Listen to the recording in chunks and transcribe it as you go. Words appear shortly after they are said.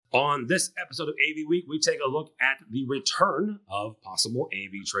On this episode of AV Week, we take a look at the return of possible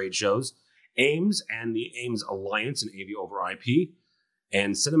AV trade shows, AIMS and the AIMS Alliance and AV over IP,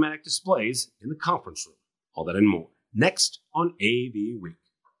 and cinematic displays in the conference room. All that and more. Next on AV Week.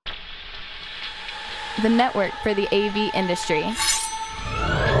 The network for the AV industry.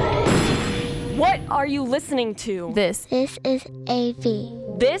 What are you listening to? This is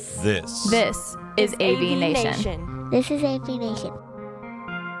AV. This is AV Nation. This is AV Nation.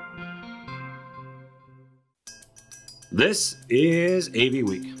 This is AV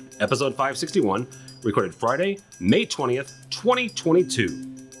Week, episode 561, recorded Friday, May 20th,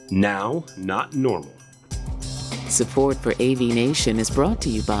 2022. Now, not normal. Support for AV Nation is brought to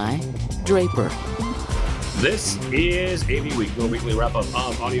you by Draper. This is AV Week, your weekly wrap-up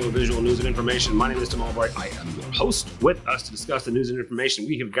of audio-visual news and information. My name is Tim Albright. I am your host. With us to discuss the news and information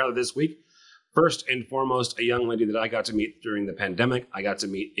we have gathered this week, first and foremost, a young lady that I got to meet during the pandemic. I got to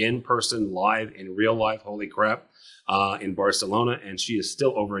meet in person, live, in real life, holy crap, in Barcelona, and she is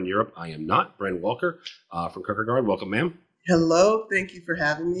still over in Europe. I am not. Bren Welker from Kierkegaard. Welcome, ma'am. Hello. Thank you for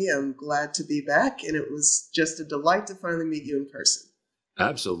having me. I'm glad to be back, and it was just a delight to finally meet you in person.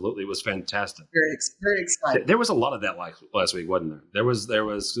 Absolutely. It was fantastic. Very excited. There was a lot of that last week, wasn't there? There was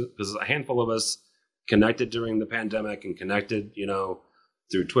because a handful of us connected during the pandemic and connected,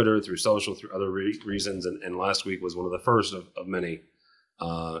 through Twitter, through social, through other reasons. And last week was one of the first of many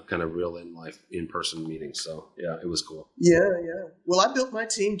kind of real in-person meetings. So, yeah, it was cool. Yeah. Well, I built my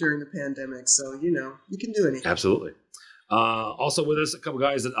team during the pandemic, so, you can do anything. Absolutely. Also with us, a couple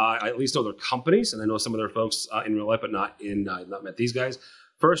guys that I at least know their companies, and I know some of their folks in real life, but not met these guys.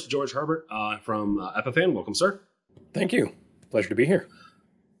 First, George Herbert from Epiphan. Welcome, sir. Thank you. Pleasure to be here.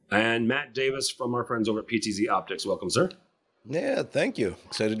 And Matt Davis from our friends over at PTZ Optics. Welcome, sir. Yeah, thank you.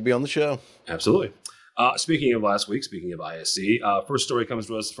 Excited to be on the show. Absolutely. Speaking of last week, speaking of ISE, first story comes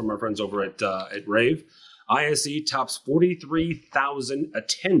to us from our friends over at Rave. ISE tops 43,000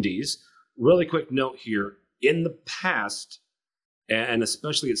 attendees. Really quick note here. In the past, and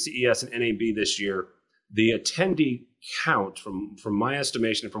especially at CES and NAB this year, the attendee count, from my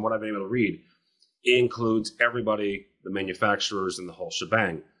estimation and from what I've been able to read, includes everybody, the manufacturers, and the whole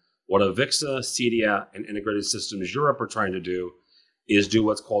shebang. What Avixa, CEDIA, and Integrated Systems Europe are trying to do is do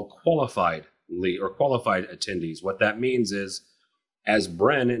what's called qualified attendees. What that means is, as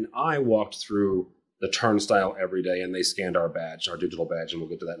Bren and I walked through the turnstile every day and they scanned our badge, our digital badge, and we'll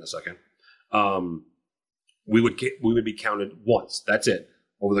get to that in a second, we would be counted once. That's it,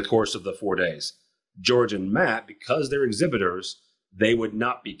 over the course of the 4 days. George and Matt, because they're exhibitors, they would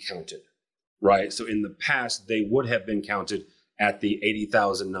not be counted, right? So in the past, they would have been counted at the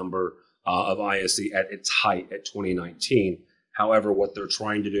 80,000 number of ISE at its height at 2019. However, what they're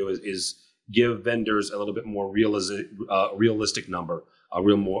trying to do is give vendors a little bit more realistic number, a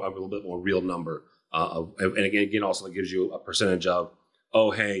little bit more real number. And again, also it gives you a percentage of,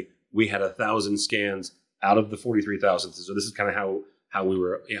 oh, hey, we had 1,000 scans out of the 43,000. So this is kind of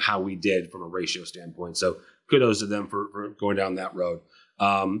how we did from a ratio standpoint. So kudos to them for going down that road.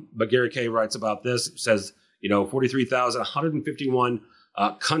 But Gary Kay writes about this, says, 43,000, 151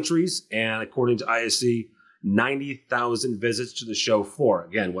 countries, and according to ISE, 90,000 visits to the show floor.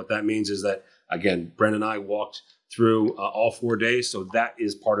 Again, what that means is that, again, Bren and I walked through all 4 days, so that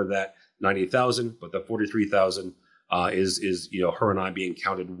is part of that 90,000, but the 43,000 is her and I being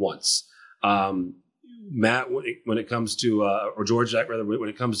counted once. Matt, when it comes to, or George, rather, when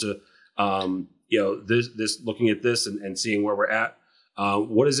it comes to, this looking at this and seeing where we're at,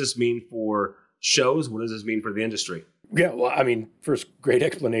 what does this mean for shows? What does this mean for the industry? Yeah, well, I mean, first, great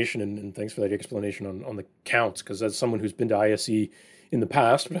explanation, and thanks for that explanation on the counts, because as someone who's been to ISE in the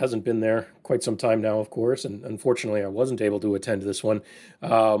past, but hasn't been there quite some time now, of course, and unfortunately, I wasn't able to attend this one.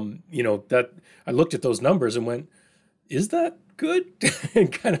 That I looked at those numbers and went, is that good?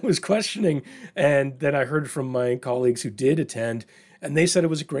 And kind of was questioning. And then I heard from my colleagues who did attend, and they said it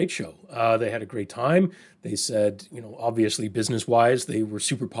was a great show. They had a great time. They said, obviously business-wise, they were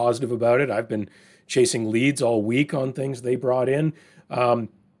super positive about it. I've been chasing leads all week on things they brought in.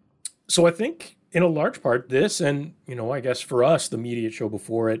 So I think in a large part this, and, I guess for us, the media show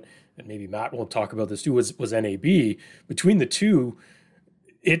before it, and maybe Matt will talk about this too, was NAB. Between the two,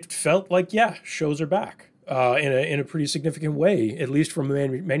 it felt like, shows are back. In a pretty significant way, at least from a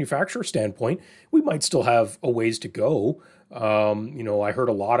manufacturer standpoint. We might still have a ways to go. I heard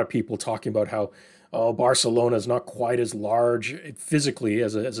a lot of people talking about how Barcelona is not quite as large physically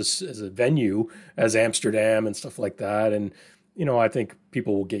as a venue as Amsterdam and stuff like that. And I think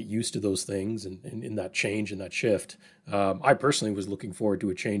people will get used to those things and in that change and that shift. I personally was looking forward to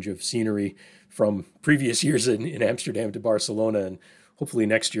a change of scenery from previous years in Amsterdam to Barcelona, and hopefully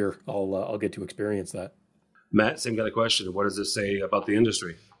next year I'll get to experience that. Matt, same kind of question. What does this say about the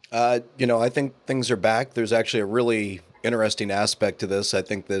industry? I think things are back. There's actually a really interesting aspect to this. I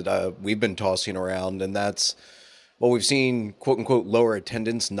think that we've been tossing around, and that's, well, we've seen quote unquote lower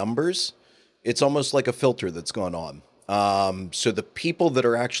attendance numbers. It's almost like a filter that's gone on. So the people that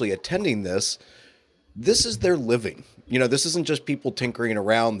are actually attending this is their living. This isn't just people tinkering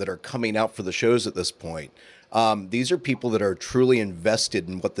around that are coming out for the shows at this point. These are people that are truly invested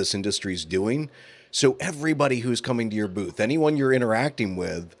in what this industry is doing. So everybody who's coming to your booth, anyone you're interacting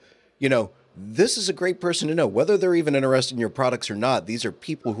with, this is a great person to know. Whether they're even interested in your products or not, these are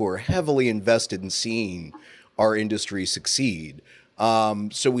people who are heavily invested in seeing our industry succeed.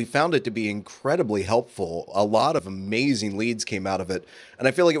 So we found it to be incredibly helpful. A lot of amazing leads came out of it. And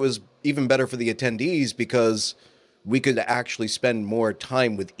I feel like it was even better for the attendees because we could actually spend more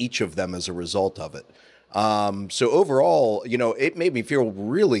time with each of them as a result of it. So overall, it made me feel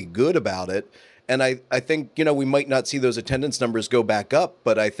really good about it. And I think, we might not see those attendance numbers go back up,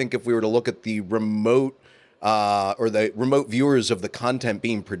 but I think if we were to look at the remote or the remote viewers of the content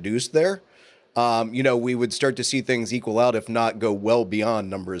being produced there, we would start to see things equal out, if not go well beyond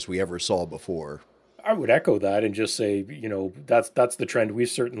numbers we ever saw before. I would echo that and just say, that's the trend we've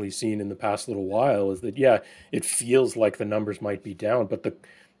certainly seen in the past little while is that, yeah, it feels like the numbers might be down, but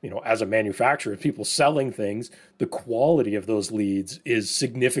as a manufacturer, people selling things, the quality of those leads is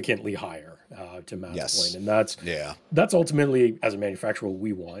significantly higher, to Matt's point. And that's ultimately, as a manufacturer, what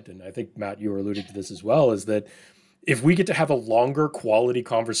we want. And I think, Matt, you were alluding to this as well, is that if we get to have a longer quality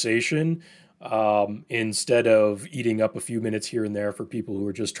conversation, instead of eating up a few minutes here and there for people who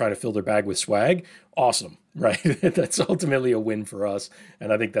are just trying to fill their bag with swag, awesome, right? That's ultimately a win for us.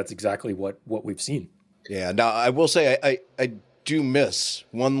 And I think that's exactly what we've seen. Yeah. Now, I will say I do miss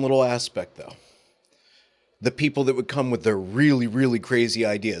one little aspect, though. The people that would come with their really, really crazy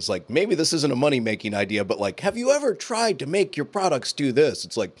ideas. Like, maybe this isn't a money-making idea, but like, have you ever tried to make your products do this?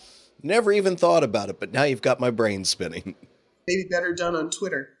 It's like, never even thought about it, but now you've got my brain spinning. Maybe better done on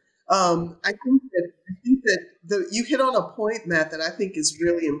Twitter. I think that you hit on a point, Matt, that I think is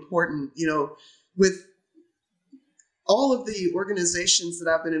really important. With all of the organizations that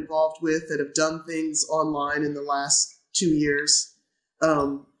I've been involved with that have done things online in the last 2 years,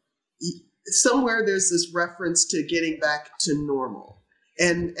 somewhere there's this reference to getting back to normal.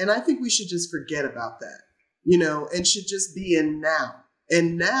 And I think we should just forget about that, and should just be in now.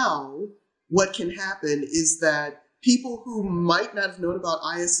 And now what can happen is that people who might not have known about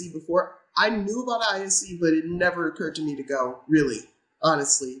ISE before, I knew about ISE, but it never occurred to me to go, really,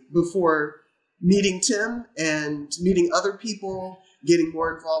 honestly, before meeting Tim and meeting other people, getting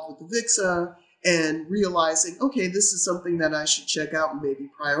more involved with the VIXA, and realizing, okay, this is something that I should check out and maybe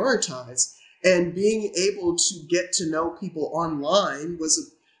prioritize. And being able to get to know people online was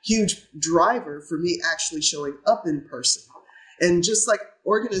a huge driver for me actually showing up in person. And just like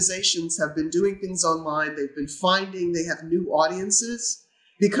organizations have been doing things online, they've been finding they have new audiences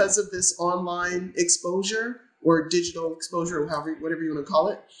because of this online exposure or digital exposure, or whatever you want to call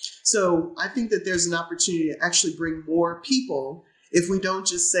it. So I think that there's an opportunity to actually bring more people if we don't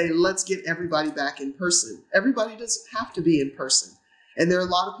just say, let's get everybody back in person. Everybody doesn't have to be in person. And there are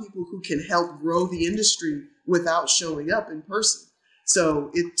a lot of people who can help grow the industry without showing up in person.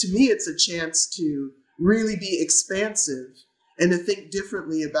 So to me, it's a chance to really be expansive and to think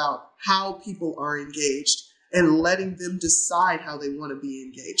differently about how people are engaged and letting them decide how they want to be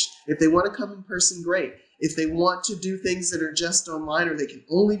engaged. If they want to come in person, great. If they want to do things that are just online or they can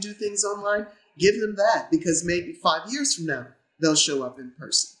only do things online, give them that, because maybe 5 years from now, they'll show up in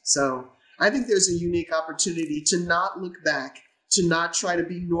person. So I think there's a unique opportunity to not look back, to not try to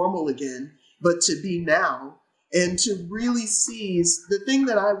be normal again, but to be now and to really seize. The thing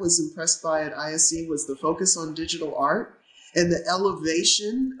that I was impressed by at ISE was the focus on digital art and the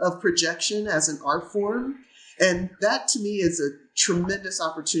elevation of projection as an art form. And that to me is a tremendous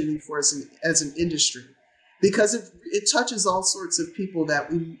opportunity for us as an industry, because it touches all sorts of people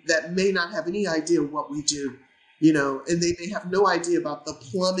that may not have any idea what we do. And they have no idea about the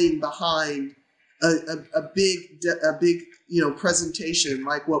plumbing behind a big presentation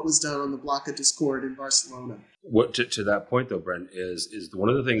like what was done on the Block of Discord in Barcelona. What to that point though, Brent, is one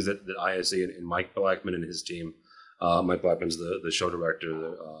of the things that ISE and Mike Blackman and his team, Mike Blackman's the show director,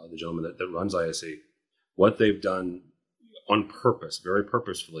 the gentleman that runs ISE, what they've done on purpose, very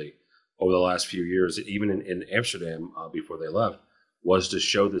purposefully over the last few years, even in Amsterdam before they left, was to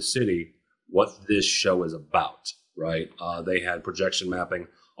show the city what this show is about, right? They had projection mapping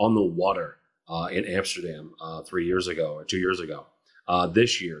on the water in Amsterdam 3 years ago or 2 years ago.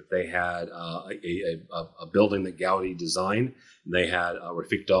 This year, they had a building that Gaudi designed. They had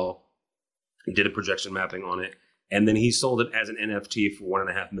Rafiq did a projection mapping on it, and then he sold it as an NFT for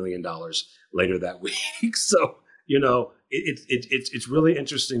 $1.5 million later that week. So, it's really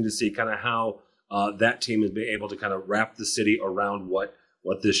interesting to see kind of how that team has been able to kind of wrap the city around what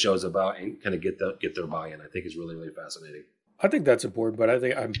this show is about and kind of get their buy-in. I think is really, really fascinating. I think that's important, but I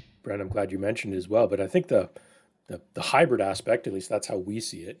think Brent, I'm glad you mentioned it as well. But I think the hybrid aspect, at least that's how we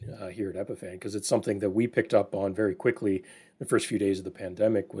see it here at Epiphan, because it's something that we picked up on very quickly the first few days of the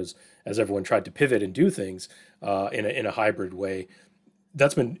pandemic, was as everyone tried to pivot and do things in a hybrid way.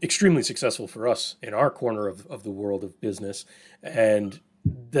 That's been extremely successful for us in our corner of the world of business, and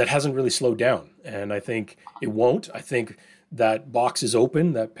that hasn't really slowed down. And I think it won't. I think that box is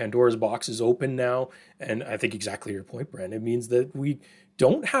open, that Pandora's box is open now. And I think exactly your point, Brent. It means that we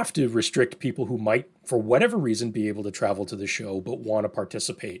don't have to restrict people who might, for whatever reason, be able to travel to the show but want to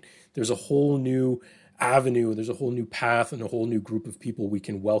participate. There's a whole new avenue, there's a whole new path and a whole new group of people we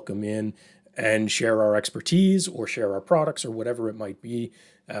can welcome in and share our expertise or share our products or whatever it might be.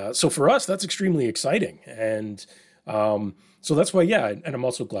 So for us, that's extremely exciting. And so that's why, and I'm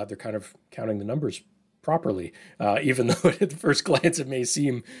also glad they're kind of counting the numbers properly. Even though at the first glance it may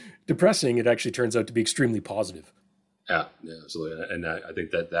seem depressing, it actually turns out to be extremely positive. Yeah, absolutely. And I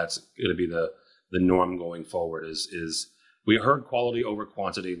think that's going to be the norm going forward is we heard quality over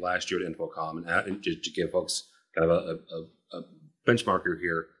quantity last year at InfoComm. And just to give folks kind of a benchmarker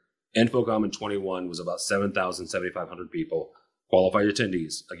here, InfoComm in 21 was about 7,500 people. Qualified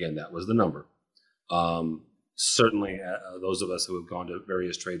attendees, again, that was the number. Certainly, those of us who have gone to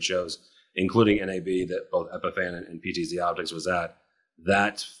various trade shows, including NAB that both Epiphan and PTZ Optics was at,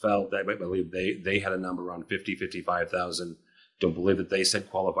 that felt, I believe they had a number around 55,000. Don't believe that they said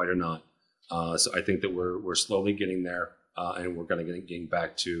qualified or not. So I think that we're slowly getting there, and we're going to getting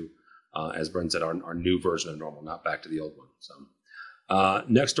back to, as Brent said, our new version of normal, not back to the old one. So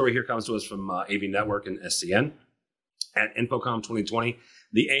next story here comes to us from AV Network and SCN. At InfoComm 2020,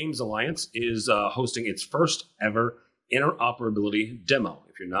 the AIMS Alliance is hosting its first ever interoperability demo.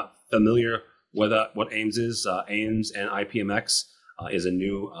 If you're not familiar with what AIMS is, AIMS and IPMX is a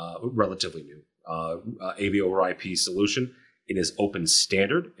new, relatively new AV over IP solution. It is open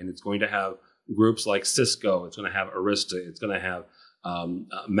standard, and it's going to have groups like Cisco. It's going to have Arista. It's going to have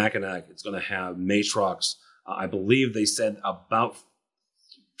Mackinac. It's going to have Matrox. I believe they said about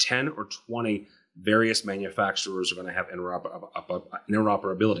 10 or 20 various manufacturers are going to have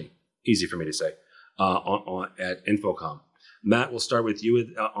interoperability. Easy for me to say at InfoComm. Matt, we'll start with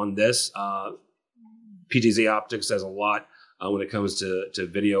you on this. PTZ Optics has a lot when it comes to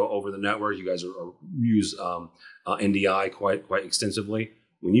video over the network. You guys use NDI quite extensively.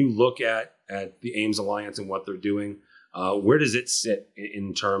 When you look at the AIMS Alliance and what they're doing, where does it sit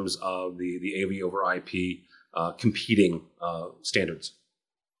in terms of the AV over IP competing standards?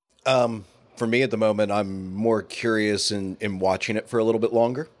 For me at the moment, I'm more curious in watching it for a little bit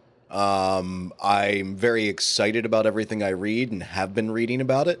longer. I'm very excited about everything I read and have been reading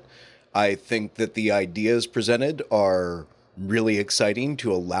about it. I think that the ideas presented are really exciting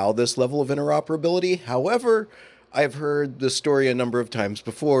to allow this level of interoperability. However, I've heard the story a number of times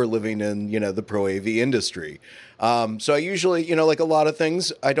before living in, the pro AV industry. So I usually, like a lot of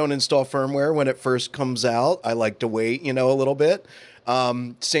things, I don't install firmware when it first comes out. I like to wait, a little bit.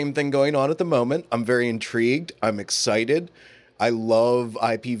 Same thing going on at the moment. I'm very intrigued. I'm excited. I love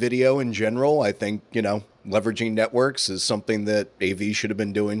IP video in general. I think, leveraging networks is something that AV should have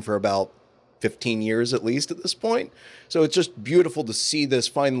been doing for about 15 years at least at this point. So it's just beautiful to see this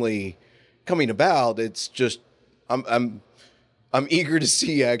finally coming about. It's just, I'm eager to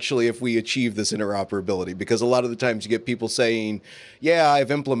see actually if we achieve this interoperability, because a lot of the times you get people saying, yeah, I've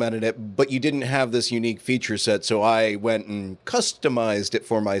implemented it, but you didn't have this unique feature set. So I went and customized it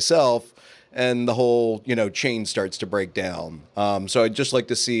for myself, and the whole, chain starts to break down. So I'd just like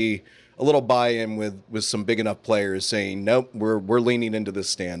to see a little buy-in with some big enough players saying, nope, we're leaning into this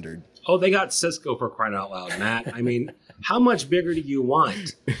standard. Oh, they got Cisco, for crying out loud, Matt. I mean, how much bigger do you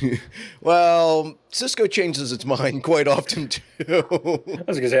want? Well, Cisco changes its mind quite often, too. I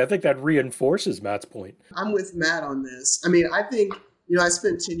was going to say, I think that reinforces Matt's point. I'm with Matt on this. I mean, I think, I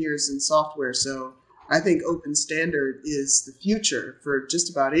spent 10 years in software, so I think open standard is the future for just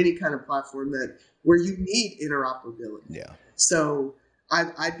about any kind of platform where you need interoperability. Yeah. So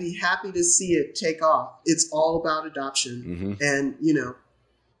I'd be happy to see it take off. It's all about adoption. Mm-hmm. And,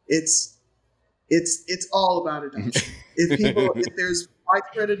 it's all about adoption. If there's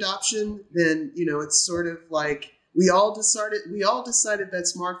widespread adoption, then, it's sort of like we all decided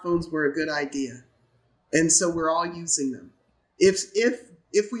that smartphones were a good idea. And so we're all using them.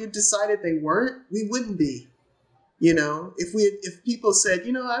 If we had decided they weren't, we wouldn't be. You know, if people said,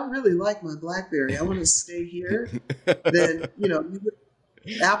 you know, I really like my BlackBerry, I want to stay here, then, you know,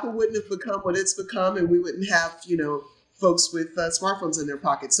 Apple wouldn't have become what it's become, and we wouldn't have, you know, folks with smartphones in their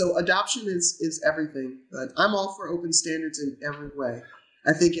pockets. So adoption is everything. But I'm all for open standards in every way.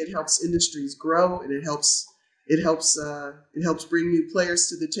 I think it helps industries grow, and it helps bring new players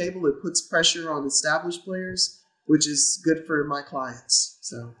to the table. It puts pressure on established players, which is good for my clients.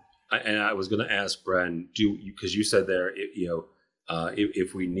 So. And I was going to ask Bren, because you said there,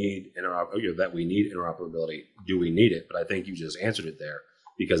 if we need that we need interoperability, do we need it? But I think you just answered it there,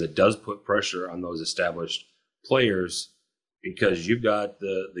 because it does put pressure on those established players, because you've got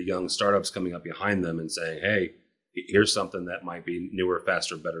the young startups coming up behind them and saying, hey, here's something that might be newer,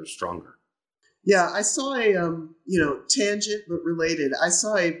 faster, better, stronger. Yeah, I saw a tangent but related. I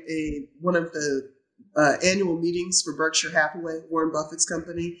saw a one of the annual meetings for Berkshire Hathaway, Warren Buffett's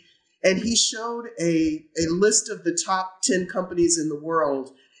company. And he showed a list of the top 10 companies in the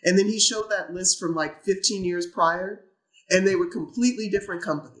world. And then he showed that list from like 15 years prior, and they were completely different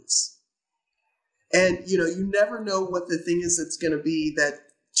companies. And, you know, you never know what the thing is that's going to be that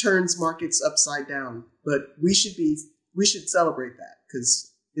turns markets upside down. But we should celebrate that,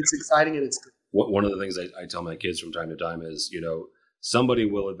 because it's exciting and it's good. One of the things I tell my kids from time to time is, you know, somebody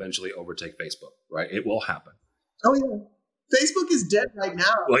will eventually overtake Facebook, right? It will happen. Oh, yeah. Facebook is dead right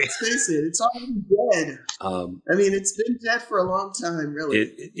now. Let's face it; it's already dead. I mean, it's been dead for a long time, really.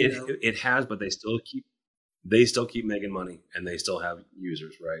 It has, but they still keep making money, and they still have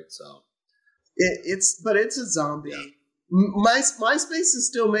users, right? So it's a zombie. Yeah. MySpace is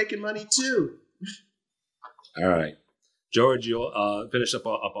still making money too. All right, George, you'll finish up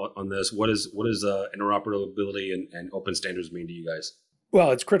on this. What does interoperability and open standards mean to you guys?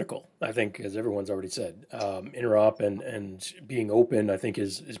 Well, it's critical, I think, as everyone's already said. Interop and being open, I think,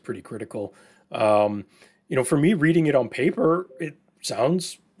 is pretty critical. You know, for me, reading it on paper, it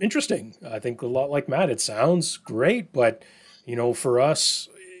sounds interesting. I think a lot like Matt, it sounds great, but, you know, for us,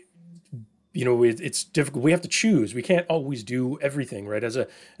 you know, it's difficult. We have to choose. We can't always do everything, right? As a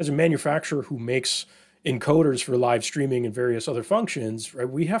manufacturer who makes encoders for live streaming and various other functions, right?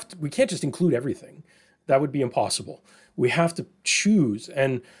 We can't just include everything. That would be impossible. We have to choose.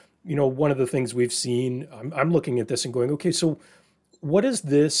 And, you know, one of the things we've seen, I'm looking at this and going, okay, so what is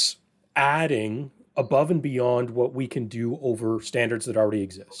this adding above and beyond what we can do over standards that already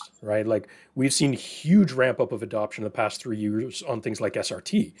exist, right? Like, we've seen huge ramp up of adoption in the past 3 years on things like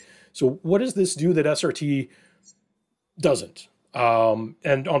SRT. So what does this do that SRT doesn't?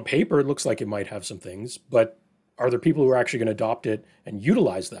 And on paper, it looks like it might have some things, but are there people who are actually going to adopt it and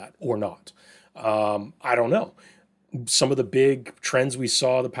utilize that or not? I don't know. Some of the big trends we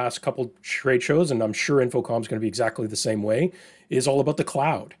saw the past couple trade shows, and I'm sure Infocom is going to be exactly the same way, is all about the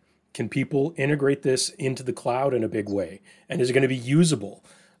cloud. Can people integrate this into the cloud in a big way? And is it going to be usable?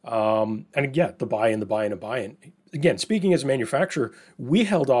 And again, the buy-in. Again, speaking as a manufacturer, we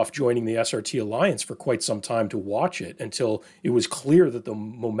held off joining the SRT Alliance for quite some time to watch it until it was clear that the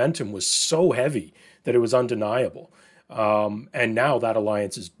momentum was so heavy that it was undeniable. And now that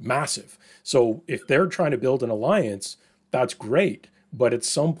alliance is massive. So if they're trying to build an alliance, that's great. But at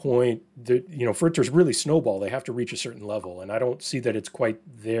some point, you know, for it to really snowball, they have to reach a certain level. And I don't see that it's quite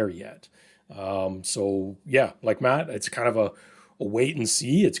there yet. So yeah, like Matt, it's kind of a wait and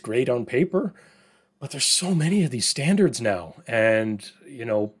see. It's great on paper, but there's so many of these standards now. And, you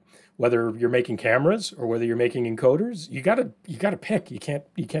know, whether you're making cameras or whether you're making encoders, you gotta pick. You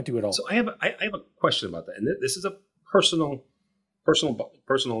can't do it all. So I have a question about that. And this is a personal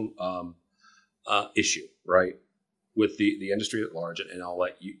issue, right, with the industry at large, and I'll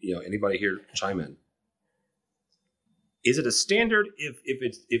let you know, anybody here chime in. Is it a standard if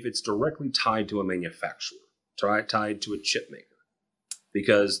it's directly tied to a manufacturer, tied to a chip maker?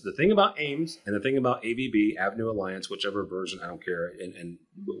 Because the thing about AIMS and the thing about AVB, Avenue Alliance, whichever version, I don't care, and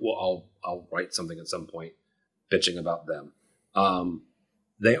I'll write something at some point bitching about them.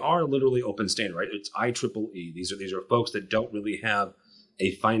 They are literally open standard, right? It's IEEE. These are folks that don't really have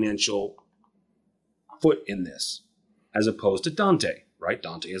a financial foot in this, as opposed to Dante, right?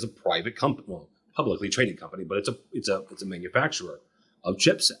 Dante is a private company, well, publicly traded company, but it's a manufacturer of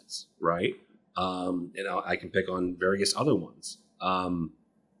chipsets, right? And I can pick on various other ones.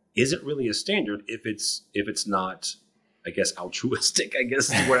 Is it really a standard if it's not, I guess, altruistic? I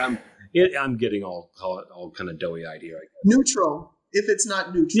guess is where I'm getting all kind of doughy-eyed here. Neutral. If it's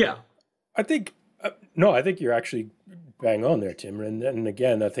not neutral. Yeah. I think, I think you're actually bang on there, Tim. And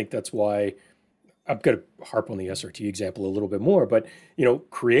again, I think that's why I've got to harp on the SRT example a little bit more, but, you know,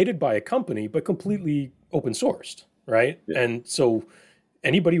 created by a company, but completely open sourced, right? Yeah. And so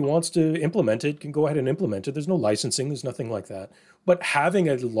anybody who wants to implement it can go ahead and implement it. There's no licensing, there's nothing like that. But having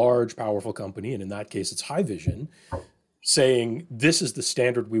a large, powerful company, and in that case, it's High Vision, saying this is the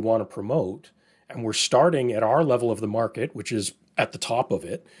standard we want to promote, and we're starting at our level of the market, which is at the top of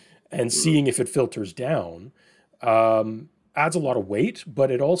it, and seeing if it filters down, adds a lot of weight.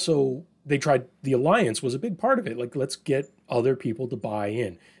 But it also, the alliance was a big part of it. Like, let's get other people to buy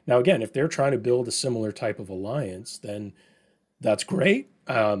in. Now, again, if they're trying to build a similar type of alliance, then that's great.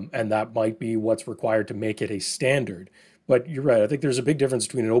 And that might be what's required to make it a standard. But you're right. I think there's a big difference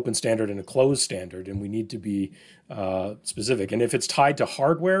between an open standard and a closed standard, and we need to be specific. And if it's tied to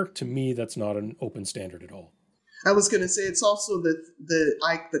hardware, to me, that's not an open standard at all. I was going to say it's also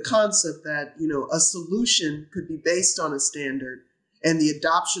the concept that, a solution could be based on a standard, and the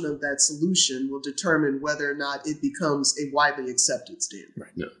adoption of that solution will determine whether or not it becomes a widely accepted standard.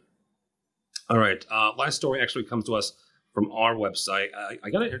 Right. Yeah. All right. Last story actually comes to us from our website. I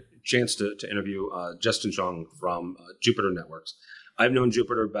got a chance to interview Justin Chong from Jupiter Networks. I've known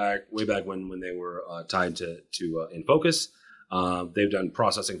Jupiter way back when they were tied to InFocus. They've done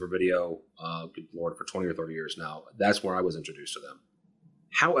processing for video, good Lord, for 20 or 30 years now. That's where I was introduced to them.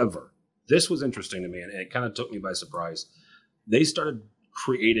 However, this was interesting to me, and it kind of took me by surprise. They started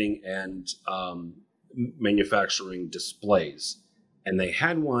creating and manufacturing displays. And they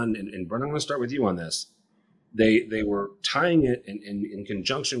had one, and Brent, I'm going to start with you on this. They were tying it in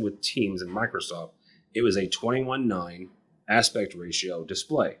conjunction with Teams and Microsoft. It was a 21:9 aspect ratio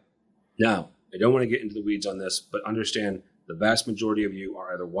display. Now, I don't want to get into the weeds on this, but understand the vast majority of you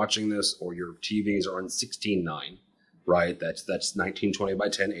are either watching this or your TVs are on 16:9, right? That's 1920 by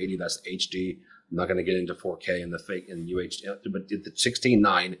 1080. That's HD. I'm not going to get into 4K and the fake and UHD, but the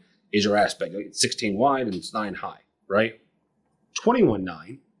 16:9 is your aspect. It's 16 wide and it's 9 high, right?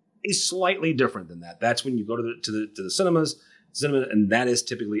 21:9 is slightly different than that. That's when you go to the cinema, and that is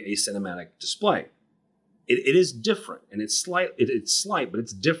typically a cinematic display. It is different, and it's slight, but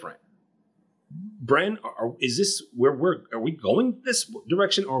it's different. Bren, is this are we going this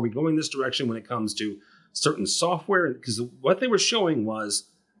direction, or are we going this direction when it comes to certain software? Because what they were showing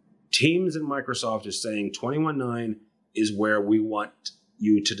was Teams and Microsoft is saying 21:9 is where we want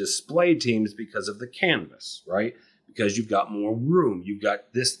you to display Teams because of the canvas, right? Because you've got more room, you've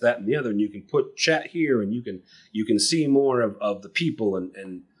got this, that, and the other, and you can put chat here, and you can see more of the people,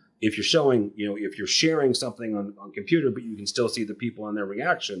 and if you're showing, if you're sharing something on computer, but you can still see the people and their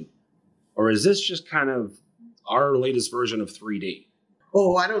reaction. Or is this just kind of our latest version of 3D?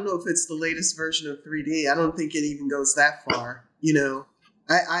 Oh, I don't know if it's the latest version of 3D. I don't think it even goes that far. It's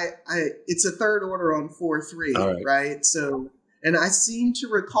a third order on 4.3, right? So, and I seem to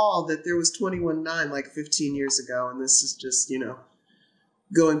recall that there was 21.9 like 15 years ago, and this is just,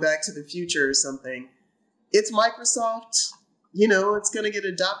 going back to the future or something. It's Microsoft. It's going to get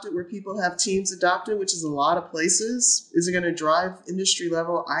adopted where people have Teams adopted, which is a lot of places. Is it going to drive industry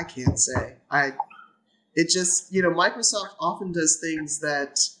level? I can't say. Microsoft often does things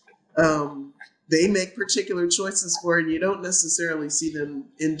that they make particular choices for, and you don't necessarily see them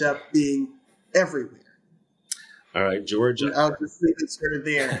end up being everywhere. All right, George. I'll just leave it sort of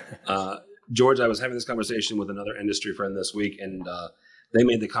there. George, I was having this conversation with another industry friend this week, and they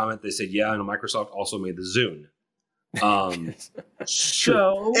made the comment. They said, "Yeah, and Microsoft also made the Zune."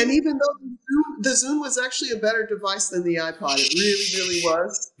 So, and even though the Zune was actually a better device than the iPod, it really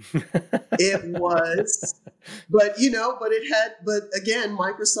was. It was, but again,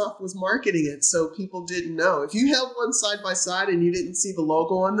 Microsoft was marketing it, so people didn't know. If you held one side by side and you didn't see the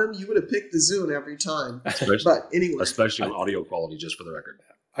logo on them, you would have picked the Zune every time. But anyway, especially on audio quality, just for the record.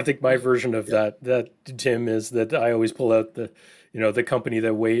 I think my version of that Tim, is that I always pull out the company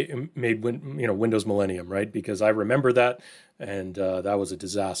that made Windows Millennium, right? Because I remember that, and that was a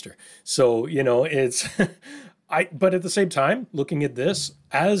disaster. So, it's, but at the same time, looking at this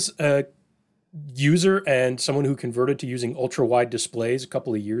as a user and someone who converted to using ultra wide displays a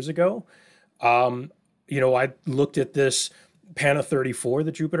couple of years ago, I looked at this Pana 34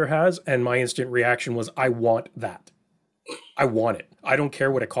 that Jupiter has, and my instant reaction was, I want that. I want it. I don't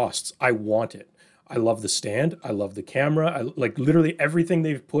care what it costs. I want it. I love the stand. I love the camera. I like literally everything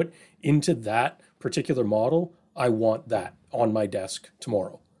they've put into that particular model. I want that on my desk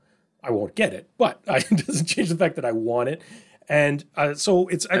tomorrow. I won't get it, but it doesn't change the fact that I want it. And so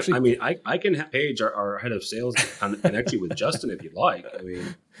it's actually... I can have Paige, our head of sales, connect you with Justin if you'd like.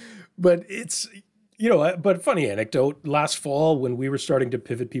 But it's... but funny anecdote, last fall when we were starting to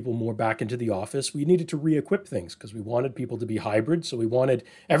pivot people more back into the office, we needed to re-equip things because we wanted people to be hybrid. So we wanted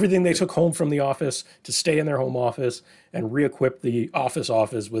everything they took home from the office to stay in their home office and re-equip the office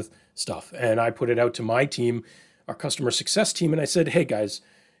with stuff. And I put it out to my team our customer success team and I said, hey guys,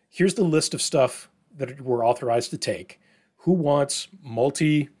 here's the list of stuff that we're authorized to take. Who wants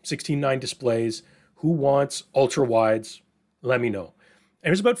multi 16:9 displays? Who wants ultra wides? Let me know. And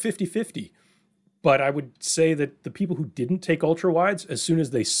it was about 50-50. But I would say that the people who didn't take ultra wides, as soon as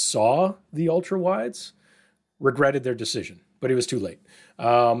they saw the ultra wides, regretted their decision, but it was too late.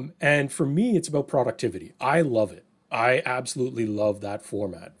 And for me, it's about productivity. I love it. I absolutely love that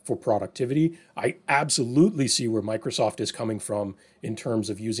format for productivity. I absolutely see where Microsoft is coming from in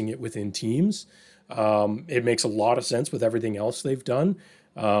terms of using it within Teams. It makes a lot of sense with everything else they've done.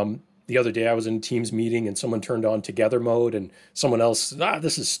 The other day I was in a Teams meeting and someone turned on together mode and someone else,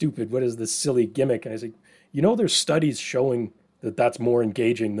 this is stupid. What is this silly gimmick? And I said, there's studies showing that that's more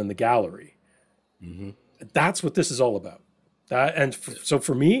engaging than the gallery. Mm-hmm. That's what this is all about. So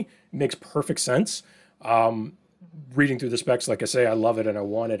for me, it makes perfect sense. Reading through the specs, like I say, I love it and I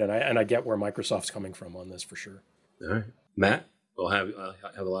want it. And I get where Microsoft's coming from on this for sure. All right. Matt, we'll have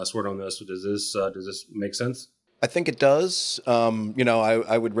the last word on this. Does this make sense? I think it does.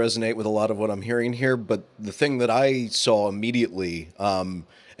 I would resonate with a lot of what I'm hearing here, but the thing that I saw immediately, and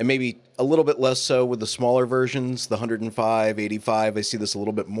maybe a little bit less so with the smaller versions, the 105, 85, I see this a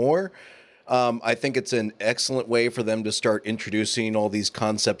little bit more. I think it's an excellent way for them to start introducing all these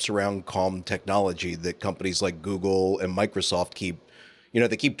concepts around calm technology that companies like Google and Microsoft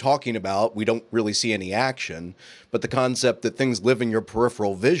they keep talking about. We don't really see any action, but the concept that things live in your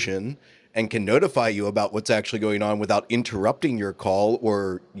peripheral vision and can notify you about what's actually going on without interrupting your call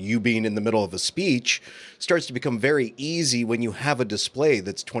or you being in the middle of a speech starts to become very easy when you have a display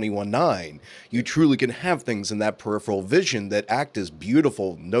that's 21:9. You truly can have things in that peripheral vision that act as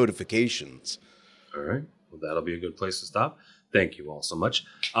beautiful notifications. All right. Well, that'll be a good place to stop. Thank you all so much.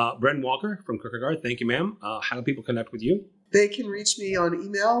 Bren Walker from Kierkegaard. Thank you, ma'am. How do people connect with you? They can reach me on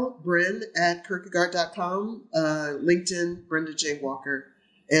email, bren@kierkegaard.com, LinkedIn, Brenda J. Walker,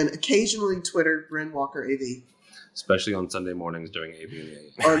 and occasionally Twitter, Bren Walker AV. Especially on Sunday mornings during AV.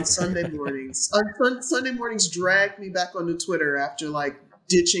 On Sunday mornings. Sunday mornings dragged me back onto Twitter after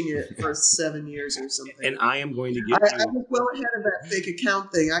ditching it for 7 years or something. And I am going to get I was well ahead of that fake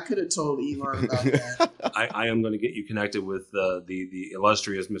account thing. I could have told Elon about that. I am going to get you connected with the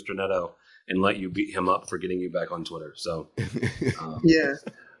illustrious Mr. Neto and let you beat him up for getting you back on Twitter. So, yeah.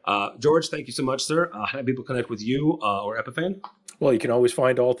 George, thank you so much, sir. How do people connect with you or Epiphan? Well, you can always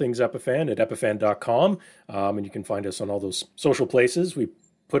find all things Epiphan at epiphan.com, and you can find us on all those social places. We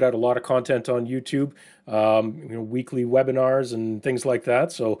put out a lot of content on YouTube, weekly webinars and things like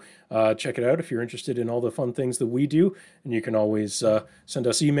that. So check it out if you're interested in all the fun things that we do. And you can always send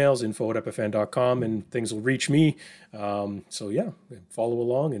us emails, info@epiphan.com, and things will reach me. Follow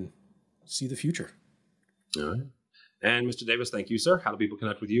along and see the future. All right. And Mr. Davis, thank you, sir. How do people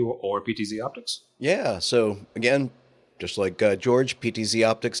connect with you or PTZ Optics? Yeah, so again, just like George,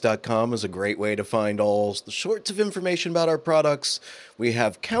 ptzoptics.com is a great way to find all the sorts of information about our products. We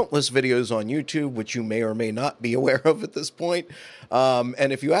have countless videos on YouTube, which you may or may not be aware of at this point.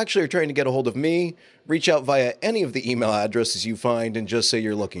 And if you actually are trying to get a hold of me, reach out via any of the email addresses you find and just say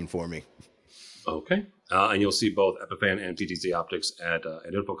you're looking for me. Okay. And you'll see both Epiphan and PTZ Optics at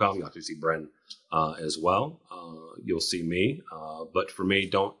Infocom. You'll actually see Bren as well. You'll see me. But for me,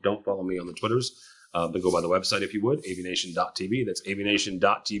 don't follow me on the Twitters. But go by the website if you would, avnation.tv. That's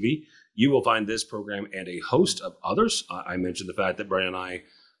avnation.tv. You will find this program and a host of others. I mentioned the fact that Brian and I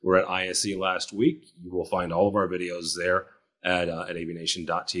were at ISE last week. You will find all of our videos there at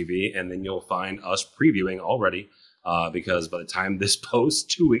avnation.tv. And then you'll find us previewing already because by the time this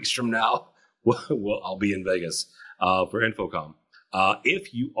posts 2 weeks from now, I'll be in Vegas for Infocom.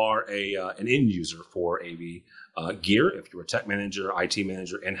 If you are an end user for AV gear, if you're a tech manager, IT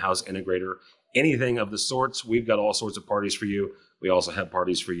manager, in-house integrator, anything of the sorts, we've got all sorts of parties for you. We also have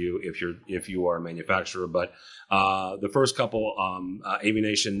parties for you if you are a manufacturer. But the first couple,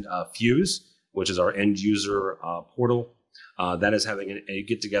 AVNation Fuse, which is our end user portal, that is having a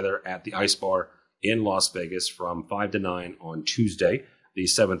get together at the Ice Bar in Las Vegas from 5 to 9 on Tuesday, the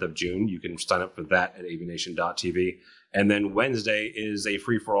 7th of June. You can sign up for that at avnation.tv. And then Wednesday is a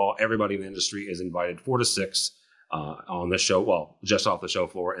free-for-all. Everybody in the industry is invited 4 to 6 on the show, well, just off the show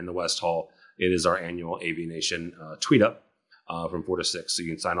floor in the West Hall. It is our annual AV Nation tweet up from 4 to 6. So you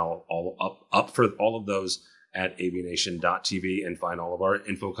can sign all up for all of those at avnation.tv and find all of our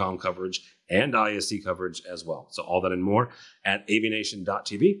Infocom coverage and ISC coverage as well. So all that and more at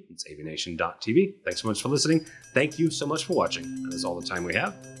avnation.tv. It's avnation.tv. Thanks so much for listening. Thank you so much for watching. That is all the time we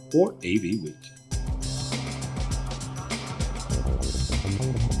have for AV Week.